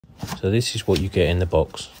So this is what you get in the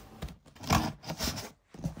box.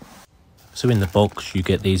 So in the box you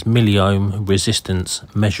get these milliohm resistance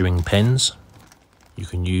measuring pens. You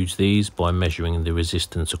can use these by measuring the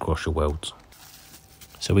resistance across your welds.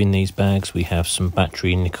 So in these bags we have some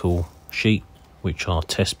battery nickel sheet, which are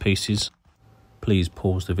test pieces. Please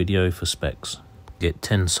pause the video for specs. Get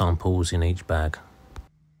 10 samples in each bag.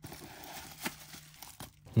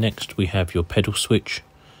 Next we have your pedal switch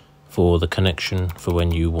for the connection for when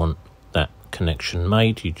you want that connection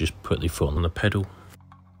made. You just put the foot on the pedal.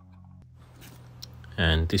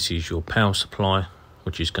 And this is your power supply,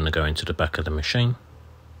 which is going to go into the back of the machine.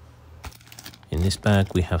 In this bag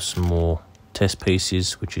we have some more test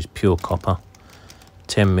pieces, which is pure copper,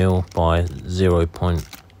 10mm by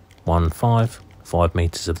 0.15, 5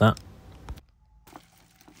 meters of that.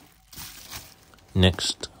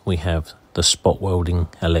 Next we have the spot welding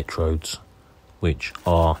electrodes, which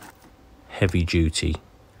are heavy duty.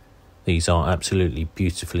 These are absolutely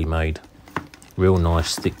beautifully made. Real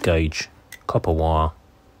nice thick gauge copper wire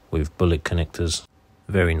with bullet connectors,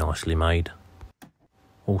 very nicely made.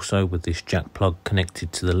 Also with this jack plug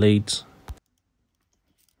connected to the leads.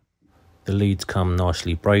 The leads come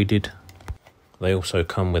nicely braided. They also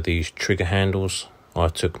come with these trigger handles. I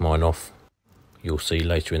took mine off, you'll see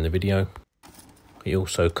later in the video. It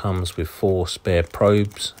also comes with 4 spare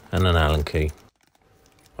probes and an Allen key.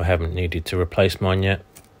 I haven't needed to replace mine yet,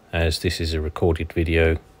 as this is a recorded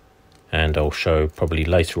video, and I'll show probably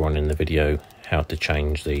later on in the video how to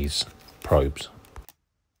change these probes.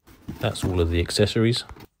 That's all of the accessories.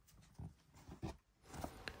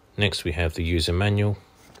 Next we have the user manual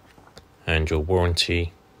and your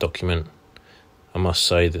warranty document. I must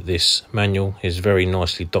say that this manual is very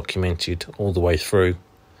nicely documented all the way through.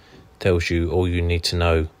 Tells you all you need to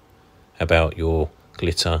know about your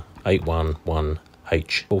Glitter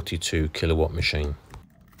 811H 42 kilowatt machine.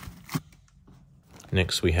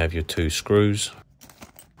 Next we have your 2 screws.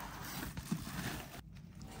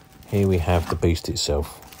 Here we have the beast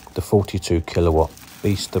itself, the 42 kilowatt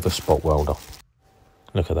beast of a spot welder.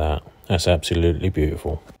 Look at that, that's absolutely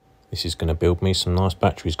beautiful. This is going to build me some nice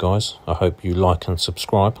batteries, guys. I hope you like and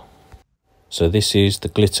subscribe. So this is the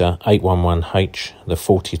Glitter 811H, the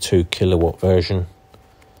 42 kilowatt version,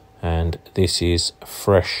 and this is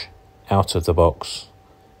fresh out of the box.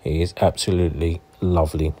 It is absolutely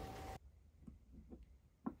lovely.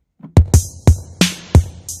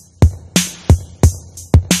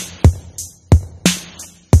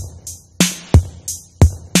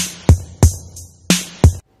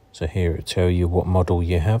 So here it tells you what model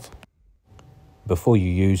you have. Before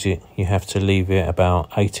you use it, you have to leave it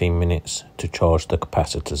about 18 minutes to charge the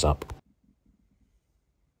capacitors up.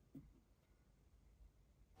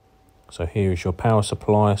 So here is your power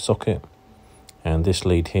supply socket, and this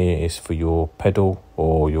lead here is for your pedal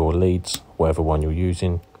or your leads, whatever one you're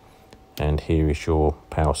using, and here is your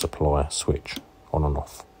power supply switch on and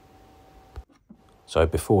off. So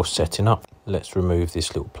before setting up, let's remove this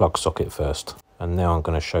little plug socket first, and now I'm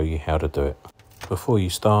going to show you how to do it. Before you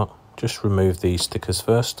start, just remove these stickers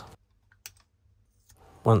first.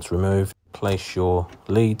 Once removed, place your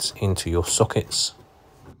leads into your sockets,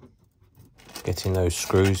 getting those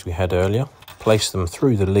screws we had earlier. Place them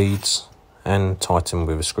through the leads and tighten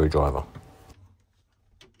with a screwdriver.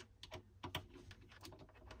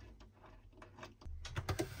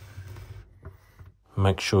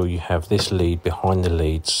 Make sure you have this lead behind the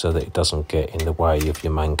leads so that it doesn't get in the way of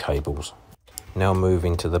your main cables. Now move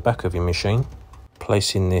into the back of your machine,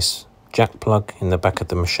 placing this jack plug in the back of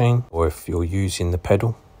the machine, or if you're using the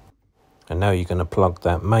pedal. And now you're going to plug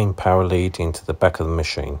that main power lead into the back of the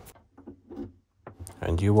machine.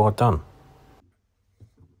 And you are done.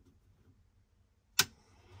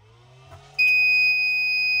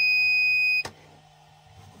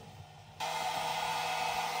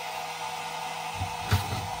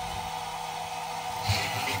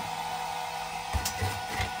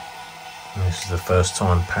 And this is the first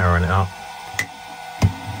time powering it up.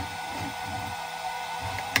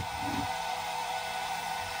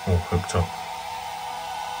 All hooked up.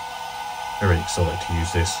 Very excited to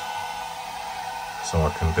use this, so I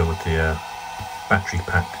can build the battery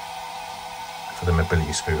pack for the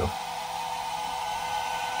mobility scooter.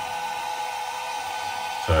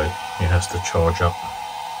 So it has to charge up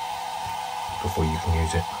before you can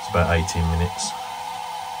use it. It's about 18 minutes.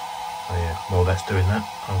 So yeah, while that's doing that,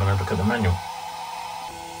 I'm going to look at the manual.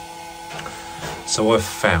 So I've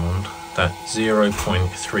found that 0.3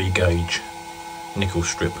 gauge nickel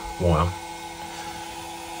strip wire,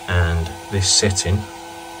 and this setting,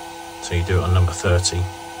 so you do it on number 30.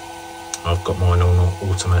 I've got mine on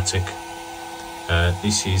automatic.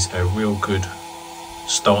 This is a real good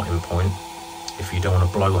starting point if you don't want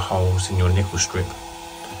to blow holes in your nickel strip.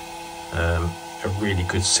 A really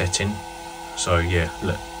good setting. So yeah,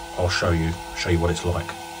 look, I'll show you what it's like.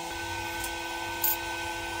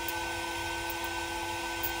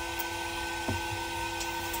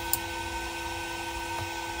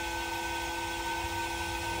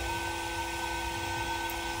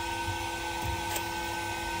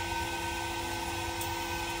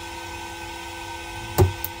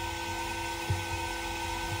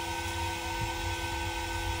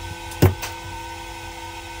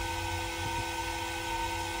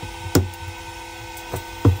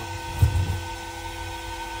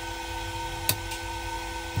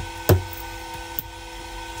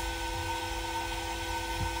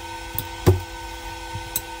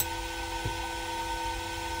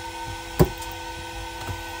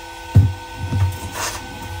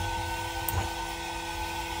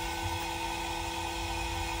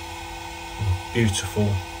 Beautiful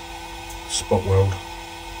spot weld,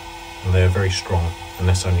 and they're very strong, and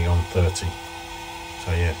that's only on 30.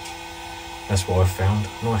 So yeah, that's what I've found.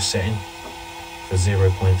 Nice setting for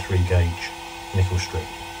 0.3 gauge nickel strip.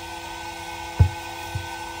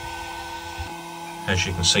 As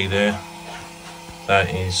you can see there, that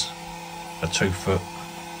is a 2-foot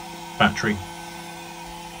battery,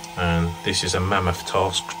 and this is a mammoth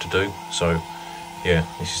task to do. So yeah,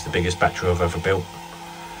 this is the biggest battery I've ever built.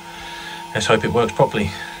 Let's hope it works properly.